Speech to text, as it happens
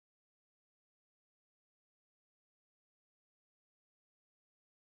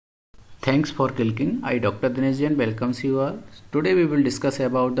Thanks for clicking. I Dr. Dinesh Jain welcomes you all. Today we will discuss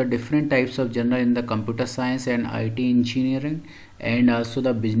about the different types of journal in the computer science and IT engineering, and also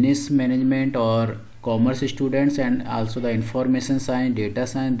the business management or commerce students, and also the information science, data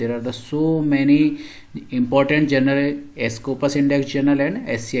science. There are the so many important journal, Scopus Index journal and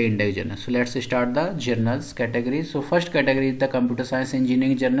SCI Index journal. So let's start the journals category. So first category is the computer science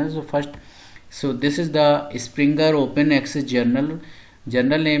engineering journal. So this is the Springer Open Access Journal.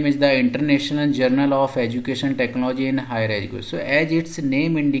 Journal name is the International Journal of Education Technology in Higher Education. So as its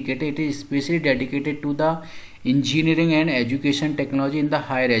name indicated, it is especially dedicated to the engineering and education technology in the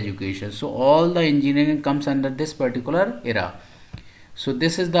higher education. So all the engineering comes under this particular era. So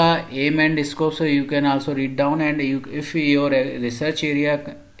this is the aim and scope. So you can also read down, and if your research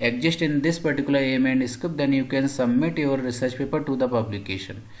area exists in this particular aim and scope, then you can submit your research paper to the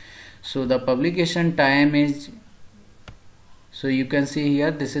publication. So the publication time is, so you can see here,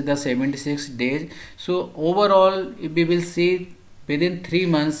 this is the 76 days. So overall we will see within 3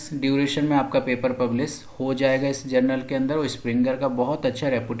 months duration में आपका paper publish हो जाएगा इस journal के अंदर. और Springer का बहुत अच्छा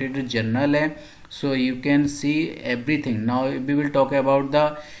रेपुटेड जर्नल है. So you can see everything. Now we will talk about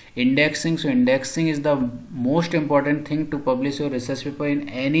the indexing. So indexing is the most important thing to publish your research paper in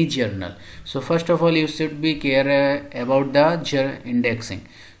any journal. So first of all you should be care about the indexing.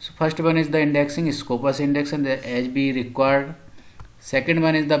 So first one is the indexing, Scopus index, and as be required. Second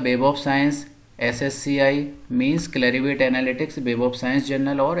one is the Web of Science, SSCI means Clarivate Analytics Web of Science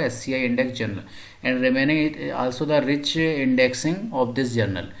journal or SCI index journal, and remaining it also the rich indexing of this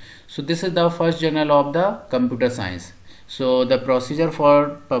journal. So this is the first journal of the computer science. So the procedure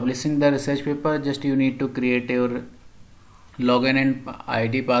for publishing the research paper, just you need to create your login and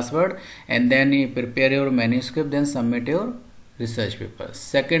ID password, and then you prepare your manuscript, then submit your research paper.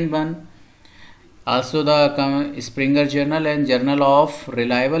 Second one, also the Springer Journal and Journal of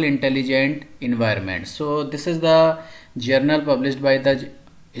Reliable Intelligent Environment. So this is the journal published by the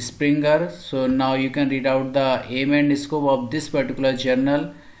Springer. So now you can read out the aim and scope of this particular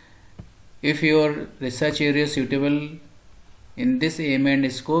journal. If your research area is suitable in this aim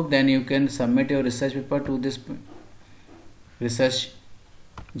and scope, then you can submit your research paper to this research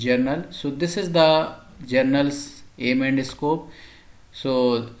journal. So this is the journal's aim and scope.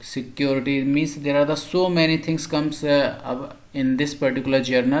 So security means there are the so many things comes in this particular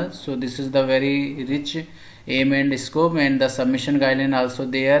journal. So this is the very rich aim and scope, and the submission guideline also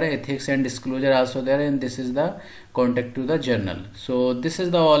there, ethics and disclosure also there, and this is the contact to the journal. So this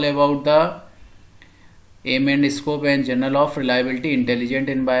is the all about the aim and scope and Journal of Reliability Intelligent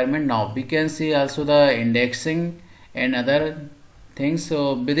Environment. Now we can see also the indexing and other things.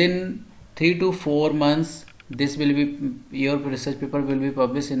 So within 3 to 4 months this will be, your research paper will be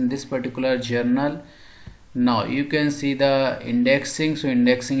published in this particular journal. Now you can see the indexing. So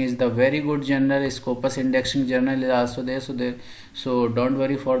indexing is the very good journal. Scopus indexing journal is also there. So don't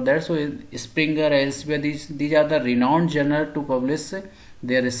worry for that. So Springer, Elsevier, these are the renowned journal to publish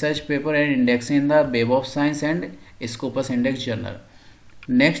their research paper and indexing in the Web of Science and Scopus Index journal.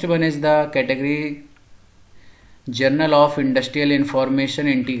 Next one is the category Journal of Industrial Information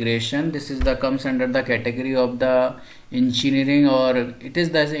Integration. This is the comes under the category of the engineering, or it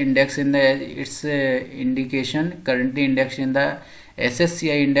is the index in the its indication currently indexed in the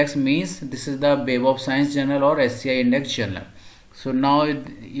SSCI index, means this is the Web of Science journal or SCI index journal. So now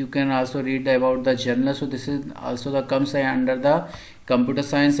you can also read about the journal. So this is also the comes under the computer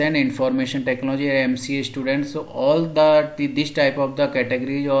science and information technology MCA students. So all this type of the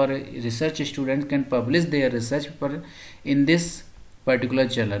category or research students can publish their research paper in this particular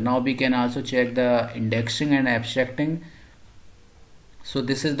journal. Now we can also check the indexing and abstracting. So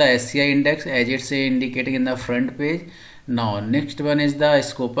this is the SCI index as it's indicating in the front page. Now next one is the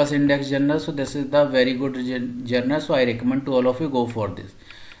Scopus index journal. So this is the very good journal, so I recommend to all of you go for this.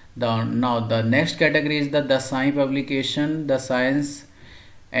 Now the next category is the SCI publication, the Science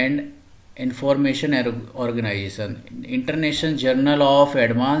and Information Organization, International Journal of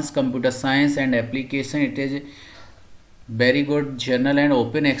Advanced Computer Science and Application. It is very good journal and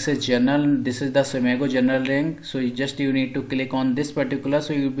open access journal. This is the Semago journal rank. So you need to click on this particular,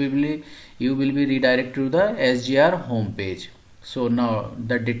 so you will be redirected to the SGR home page. So now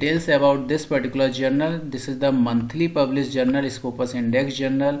the details about this particular journal. This is the monthly published journal, Scopus Index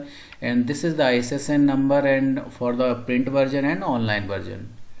journal, and this is the ISSN number and for the print version and online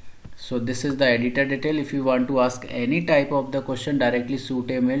version. So this is the editor detail. If you want to ask any type of the question, directly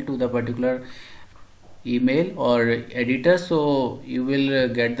shoot a mail to the particular email or editor, so you will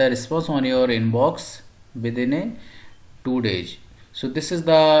get the response on your inbox within 2 days. So this is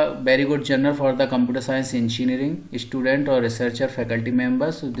the very good journal for the computer science engineering student or researcher faculty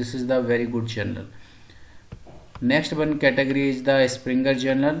members. So this is the very good journal. Next one category is the Springer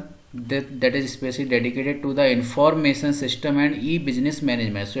Journal, that is especially dedicated to the information system and e-business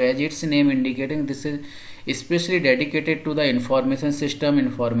management. So as its name indicating, this is especially dedicated to the information system,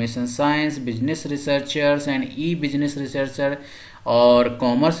 information science, business researchers and e-business researcher, or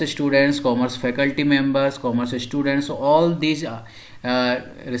commerce students, commerce faculty members, commerce students. So all these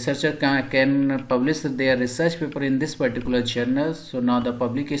researchers can publish their research paper in this particular journal. So now the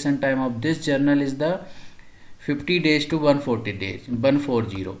publication time of this journal is the 50 days to 140 days,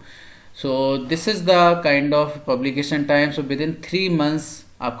 140. So this is the kind of publication time. So within 3 months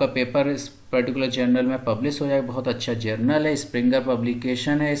आपका paper इस particular journal में publish हो जाएगा. बहुत अच्छा journal है, Springer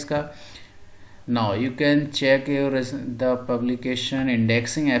publication है इसका. Now you can check the publication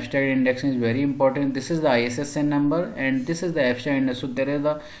indexing. Abstract indexing is very important. This is the ISSN number and this is the abstract index. So there is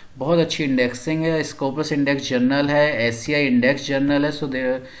the बहुत अच्छी indexing है. Scopus index journal है, SCI index journal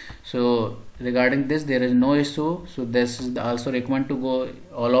है. So regarding this there is no issue. So this is also recommend to go,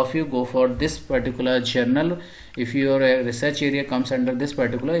 all of you go for this particular journal if your research area comes under this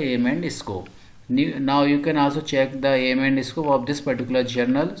particular aim and scope. Now you can also check the aim and scope of this particular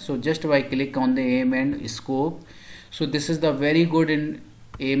journal. So just by click on the aim and scope, so this is the very good in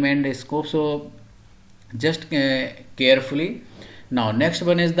aim and scope. So just carefully. Now next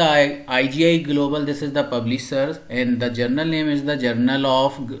one is the IGI Global. This is the publisher and the journal name is the Journal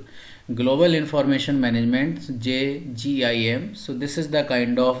of Global Information Management, JGIM. So this is the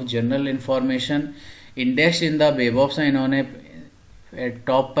kind of journal information indexed in the web of science. इन्होंने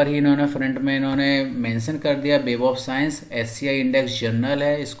top पर ही इन्होंने front में इन्होंने mention कर दिया web of science. SCI index journal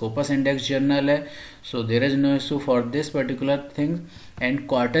है, Scopus index journal है. So there is no issue for this particular thing and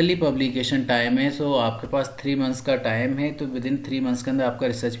quarterly publication time है. सो आपके पास 3 मंथ्स का टाइम है, तो विद इन 3 मंथ्स के अंदर आपका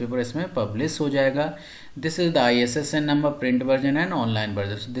रिसर्च पेपर इसमें पब्लिश हो जाएगा. This is the ISSN number, print version and online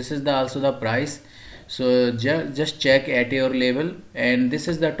version. This is the also the price. So just check at your level and this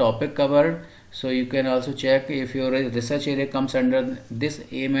is the topic covered. So you can also check if your research area comes under this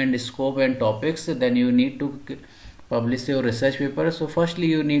aim and scope and topics, then you need to publish your research paper. So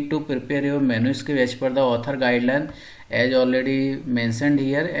firstly you need to prepare your manuscript as per the author guideline as already mentioned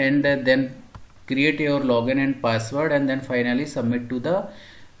here, and then create your login and password and then finally submit to the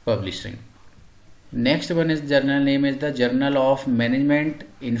publishing. Next one is journal name is the Journal of Management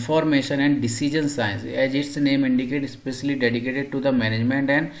Information and Decision Science. As its name indicates, especially dedicated to the management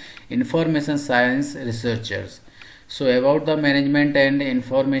and information science researchers. So about the management and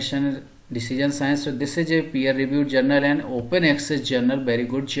information decision science. So this is a peer reviewed journal and open access journal, very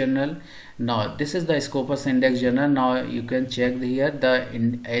good journal. Now this is the Scopus index journal. Now you can check here the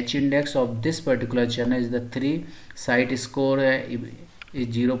H index of this particular journal is the 3, site score is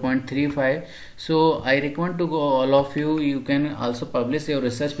 0.35. So I recommend to go all of you, you can also publish your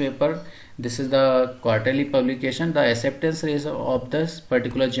research paper. This is the quarterly publication. The acceptance rate of this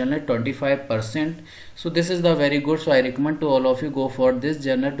particular journal 25%. So this is the very good. So I recommend to all of you go for this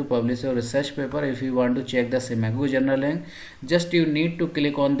journal to publish your research paper. If you want to check the Semago journal link, just you need to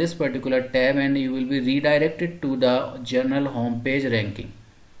click on this particular tab and you will be redirected to the journal homepage ranking.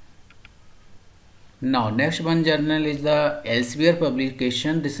 Now next one journal is the Elsevier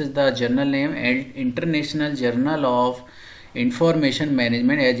publication. This is the journal name International Journal of Information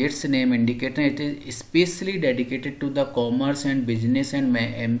Management. As its name indicates, it is especially dedicated to the commerce and business and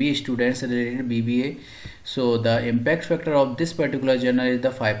MBA students related BBA. So the impact factor of this particular journal is the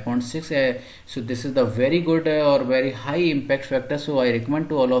 5.6. So this is the very good or very high impact factor. So I recommend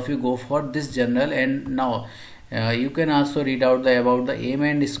to all of you go for this journal. And now you can also read out about the aim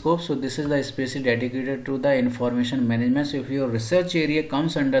and scope. So this is the especially dedicated to the information management. So if your research area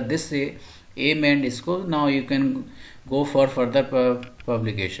comes under this aim and scope, now you can go for further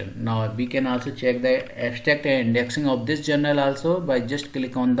publication. Now we can also check the abstract and indexing of this journal also by just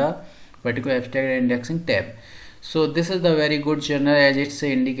click on the particular abstract and indexing tab. So this is the very good journal, as it's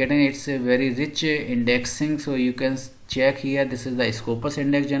indicating it's a very rich indexing. So you can check here, this is the Scopus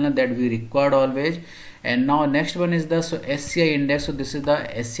index journal that we required always. And now next one is the SCI index. So this is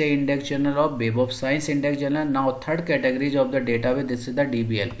the SCI index journal of Web of Science index journal. Now third categories of the database, this is the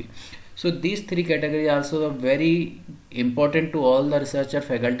DBLP. So these 3 categories also are very important to all the researcher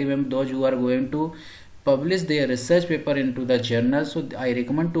faculty members, those who are going to publish their research paper into the journal. So I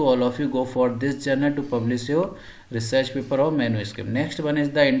recommend to all of you go for this journal to publish your research paper or manuscript. Next one is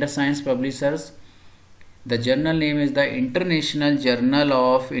the InterScience publishers. The journal name is the International Journal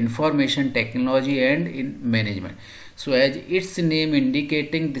of Information Technology and Management. So as its name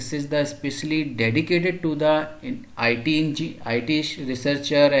indicating, this is the specially dedicated to the IT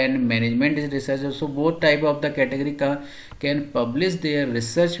researcher and management researcher. So both type of the category can publish their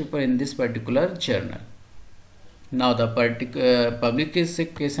research paper in this particular journal. Now the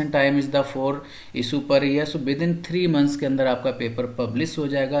publication time is the 4 issue per year. So within 3 months के अंदर आपका paper publish हो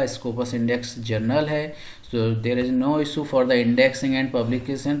जाएगा. Scopus index journal है. So there is no issue for the indexing and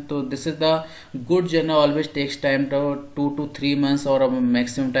publication. So this is the good journal. Always takes time to 2 to 3 months or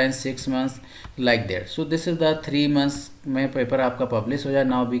maximum time 6 months like that. So this is the 3 months में paper आपका publish हो जाए.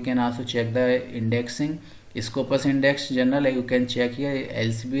 Now we can also check the indexing. Scopus index journal, you can check here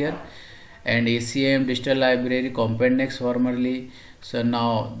Elsevier and ACM Digital Library Compendex formerly. So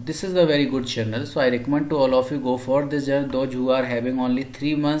now this is a very good journal. So I recommend to all of you go for this journal. Those who are having only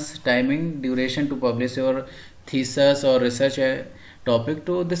 3 months timing duration to publish your thesis or research topic,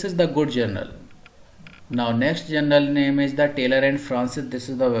 to this is the good journal. Now next journal name is the Taylor and Francis. This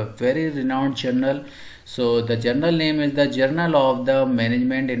is the very renowned journal. So the journal name is the Journal of the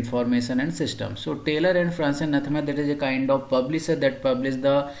Management Information and System. So Taylor and Francis, nothing but that is a kind of publisher that publish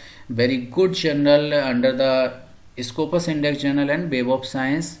the very good journal under the Scopus Index Journal and Web of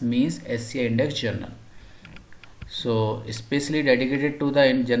Science means SCI Index Journal. So especially dedicated to the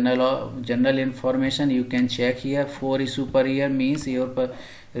general information, you can check here 4 issue per year means your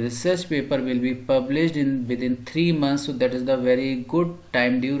research paper will be published within 3 months. So that is the very good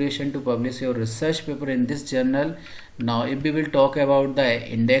time duration to publish your research paper in this journal. Now if we will talk about the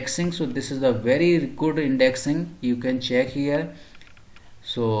indexing, so this is the very good indexing, you can check here.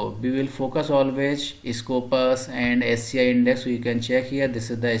 So we will focus always Scopus and SCI index. So you can check here.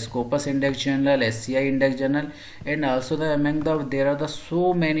 This is the Scopus index journal, SCI index journal, and also there are the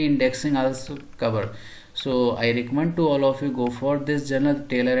so many indexing also covered. So I recommend to all of you go for this journal.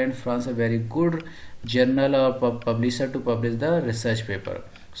 Taylor and France, a very good journal or publisher to publish the research paper.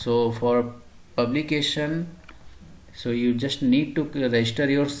 So for publication, so you just need to register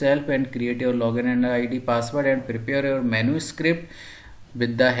yourself and create your login and ID password and prepare your manuscript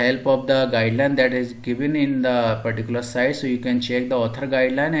with the help of the guideline that is given in the particular site. So you can check the author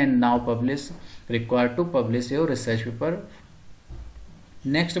guideline and now required to publish your research paper.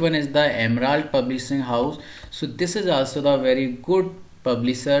 Next one is the Emerald Publishing House. So this is also the very good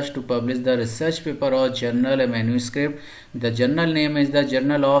publishers to publish the research paper or journal and manuscript. The journal name is the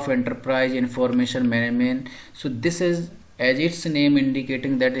Journal of Enterprise Information Management. So this is, as its name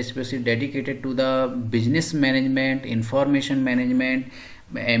indicating, that is especially dedicated to the business management, information management,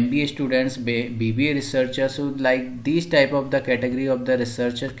 MBA students, BBA researchers. So like these type of the category of the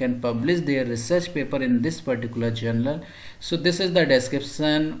researchers can publish their research paper in this particular journal. So this is the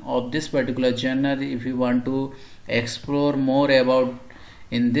description of this particular journal. If you want to explore more about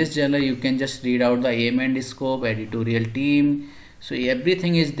in this journal, you can just read out the aim and scope, editorial team. So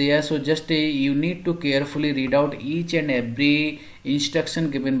everything is there. So just you need to carefully read out each and every instruction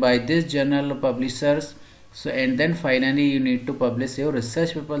given by this journal publishers. So and then finally you need to publish your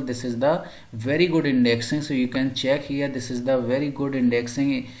research paper. This is the very good indexing. So you can check here. This is the very good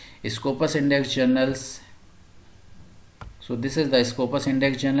indexing, Scopus Index Journals. So this is the Scopus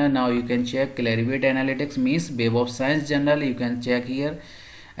Index Journal. Now you can check Clarivate Analytics means Web of Science Journal. You can check here.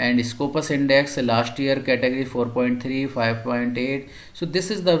 And Scopus Index last year category 4.3, 5.8. So this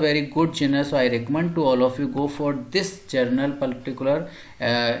is the very good journal. So I recommend to all of you go for this journal particular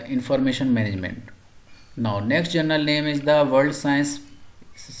information management. Now next journal name is the World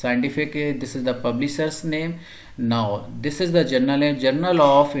Scientific. This is the publisher's name. Now this is the journal name, Journal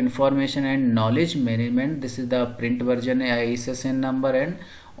of Information and Knowledge Management. This is the print version ISSN number and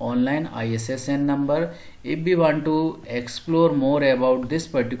online ISSN number. If we want to explore more about this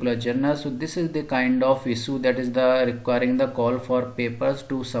particular journal, so this is the kind of issue that is the requiring the call for papers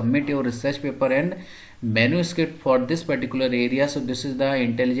to submit your research paper and manuscript for this particular area. So this is the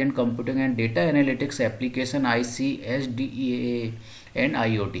Intelligent Computing and Data Analytics Application, ICSDEA and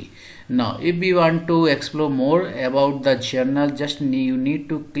IoT. Now if we want to explore more about the journal, just you need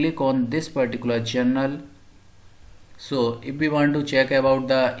to click on this particular journal. So if we want to check about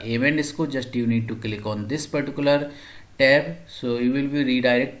the aim and scope, just you need to click on this particular tab. So you will be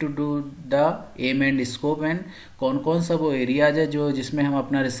redirected to the aim and scope and कौन सा वो areas है जो जिसमें हम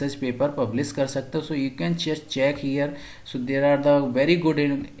अपना research paper publish कर सकते हो. So you can just check here. So there are the very good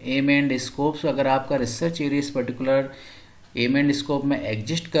in M and scope. सो अगर आपका रिसर्च एरिया इस पर्टिकुलर एम एंड स्कोप में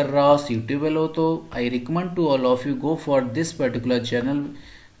एग्जिस्ट कर रहा हो, सूटेबल हो, तो I recommend to all of you go for this particular journal.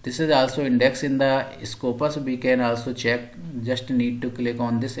 This is also indexed in the Scopus. We can also check. Just need to click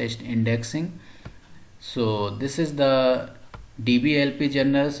on this indexing. So this is the DBLP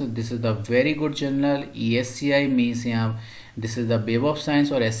journal, so this is the very good journal. ESCI means यहाँ this is the Web of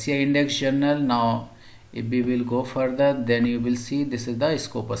Science or SCI index journal. Now if we will go further, then you will see this is the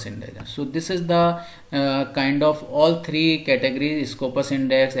Scopus index. So this is the kind of all three categories: Scopus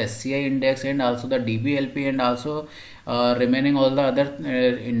index, SCI index, and also the DBLP, and also remaining all the other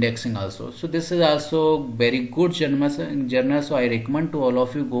indexing also. So this is also very good journal. So I recommend to all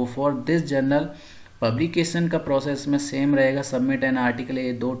of you go for this journal. Publication का process में same रहेगा, submit an article,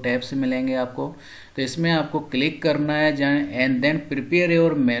 ये दो tabs मिलेंगे आपको। तो इसमें आपको क्लिक करना है and then prepare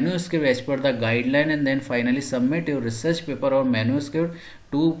your manuscript as per the guideline and then finally submit your research paper और manuscript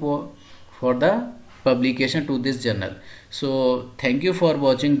to for the publication to this journal. So thank you for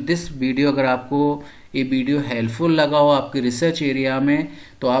watching this video. अगर आपको ये video helpful लगा हो आपकी research area में,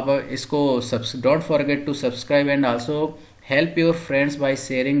 तो आप इसको don't forget to subscribe and also help your friends by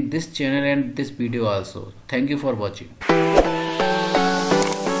sharing this channel and this video also. Thank you for watching.